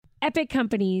Epic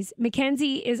Companies.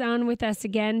 Mackenzie is on with us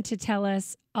again to tell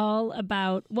us all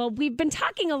about, well, we've been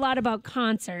talking a lot about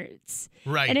concerts.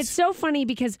 Right. And it's so funny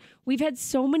because we've had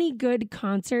so many good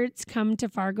concerts come to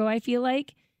Fargo, I feel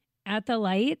like, at the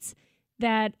Lights,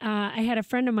 that I had a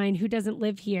friend of mine who doesn't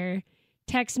live here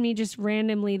text me just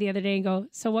randomly the other day and go,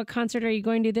 so what concert are you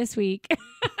going to this week?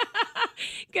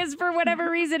 Because for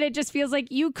whatever reason, it just feels like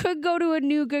you could go to a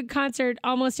new good concert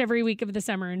almost every week of the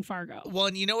summer in Fargo. Well,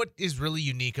 and you know what is really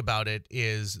unique about it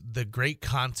is the great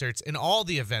concerts and all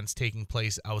the events taking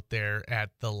place out there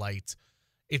at the Lights.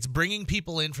 It's bringing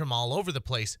people in from all over the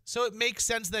place. So it makes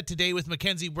sense that today with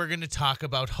Mackenzie, we're going to talk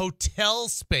about hotel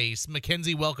space.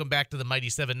 Mackenzie, welcome back to the Mighty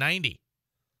 790.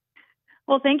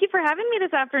 Well, thank you for having me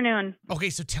this afternoon. Okay,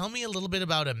 so tell me a little bit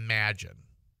about Imagine.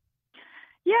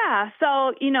 Yeah,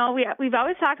 so, we've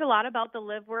always talked a lot about the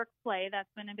live, work, play. That's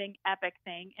been a big Epic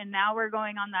thing. And now we're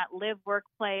going on that live, work,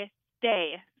 play,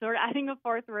 stay. So we're adding a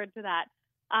fourth word to that.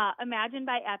 Imagine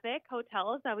by Epic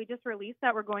Hotels that we just released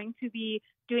that we're going to be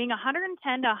doing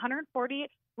 110 to 140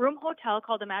 room hotel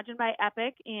called Imagine by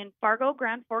Epic in Fargo,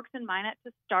 Grand Forks, and Minot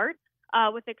to start,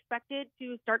 with expected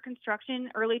to start construction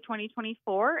early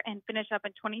 2024 and finish up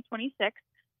in 2026.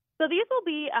 So these will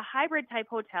be a hybrid type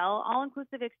hotel,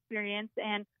 all-inclusive experience.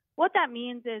 And what that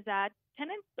means is that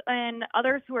tenants and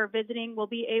others who are visiting will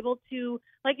be able to,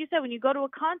 like you said, when you go to a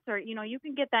concert, you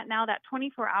can get that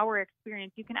 24-hour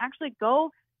experience. You can actually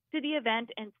go to the event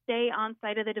and stay on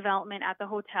site of the development at the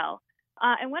hotel.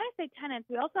 And when I say tenants,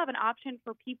 we also have an option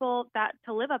for people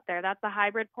to live up there. That's the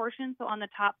hybrid portion. So on the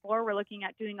top floor, we're looking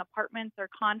at doing apartments or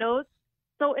condos.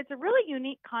 So it's a really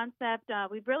unique concept.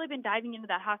 We've really been diving into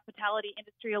that hospitality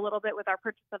industry a little bit with our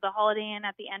purchase of the Holiday Inn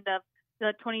at the end of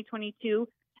the 2022.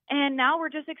 And now we're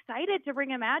just excited to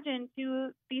bring Imagine to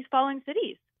these following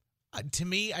cities. To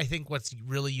me, I think what's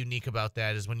really unique about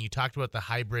that is when you talked about the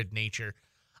hybrid nature,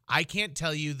 I can't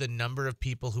tell you the number of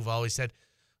people who've always said,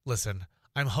 listen,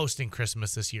 I'm hosting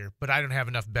Christmas this year, but I don't have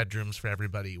enough bedrooms for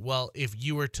everybody. Well, if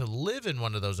you were to live in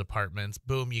one of those apartments,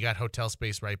 boom, you got hotel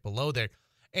space right below there.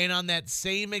 And on that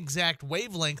same exact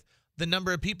wavelength, the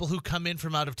number of people who come in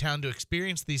from out of town to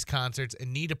experience these concerts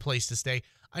and need a place to stay,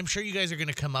 I'm sure you guys are going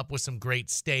to come up with some great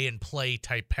stay and play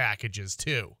type packages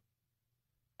too.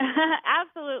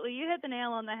 Absolutely. You hit the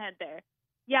nail on the head there.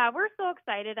 Yeah, we're so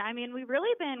excited. I mean, we've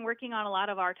really been working on a lot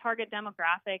of our target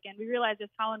demographic, and we realize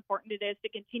just how important it is to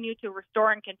continue to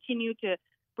restore and continue to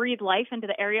breathe life into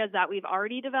the areas that we've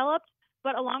already developed,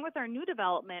 but along with our new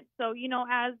development. So,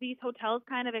 as these hotels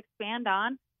kind of expand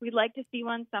on, we'd like to see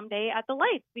one someday at the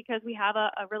Lights because we have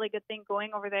a really good thing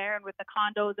going over there and with the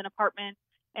condos and apartments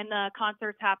and the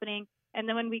concerts happening. And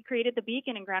then when we created the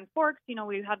Beacon in Grand Forks, we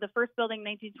have the first building in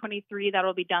 1923 that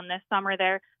will be done this summer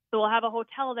there. So we'll have a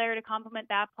hotel there to complement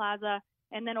that plaza.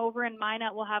 And then over in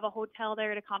Minot, we'll have a hotel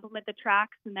there to complement the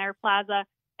tracks in their plaza.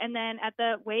 And then at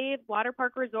the Wave Water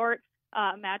Park Resort,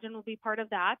 Imagine will be part of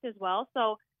that as well.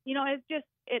 So,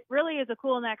 it really is a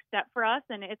cool next step for us.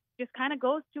 And it just kind of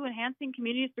goes to enhancing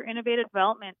communities through innovative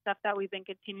development, stuff that we've been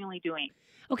continually doing.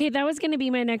 Okay, that was going to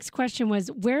be my next question was,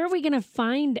 where are we going to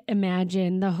find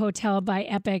Imagine, the hotel by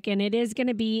Epic? And it is going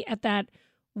to be at that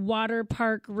water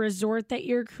park resort that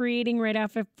you're creating right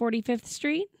off of 45th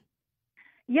Street?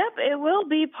 Yep, it will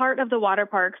be part of the water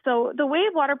park. So the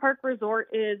Wave Water Park Resort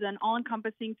is an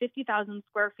all-encompassing 50,000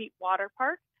 square feet water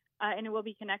park, and it will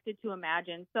be connected to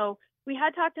Imagine. So we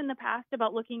had talked in the past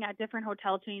about looking at different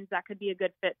hotel chains that could be a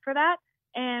good fit for that.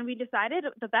 And we decided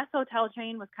the best hotel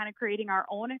chain was kind of creating our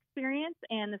own experience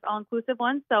and this all-inclusive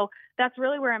one. So that's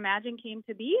really where Imagine came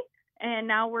to be. And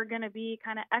now we're going to be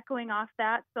kind of echoing off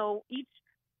that. So each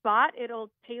spot,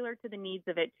 it'll tailor to the needs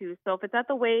of it too. So if it's at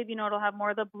the Wave, it'll have more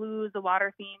of the blues, the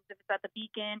water themes. If it's at the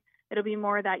Beacon, it'll be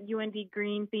more of that UND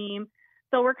green theme.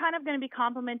 So we're kind of going to be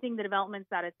complementing the developments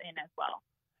that it's in as well.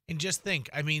 And just think,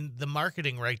 the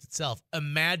marketing writes itself.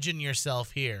 Imagine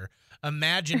yourself here.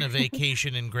 Imagine a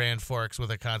vacation in Grand Forks with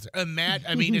a concert.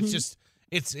 It's just,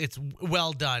 it's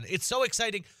well done. It's so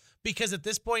exciting because at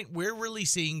this point, we're really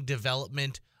seeing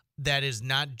development that is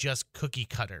not just cookie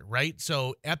cutter, right?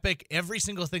 So Epic, every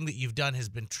single thing that you've done has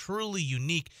been truly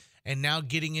unique. And now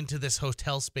getting into this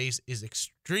hotel space is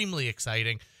extremely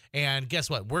exciting. And guess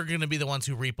what? We're going to be the ones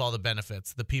who reap all the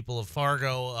benefits. The people of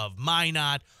Fargo, of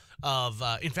Minot,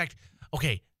 in fact,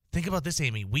 okay, think about this,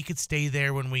 Amy. We could stay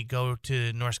there when we go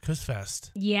to Norse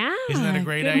Kustfest. Yeah. Isn't that a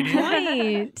great idea?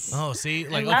 Point. Oh, see?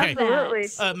 Okay.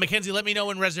 Absolutely. Mackenzie, let me know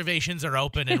when reservations are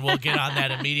open, and we'll get on that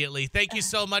immediately. Thank you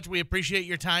so much. We appreciate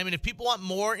your time. And if people want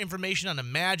more information on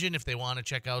Imagine, if they want to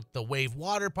check out the Wave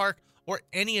Water Park or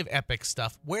any of Epic's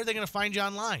stuff, where are they going to find you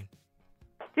online?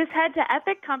 just head to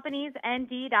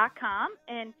epiccompaniesnd.com.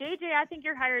 And JJ, I think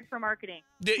you're hired for marketing.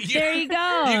 There you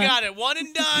go. You got it. One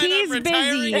and done. He's I'm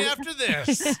retiring busy. after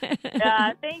this.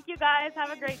 Thank you guys.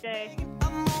 Have a great day.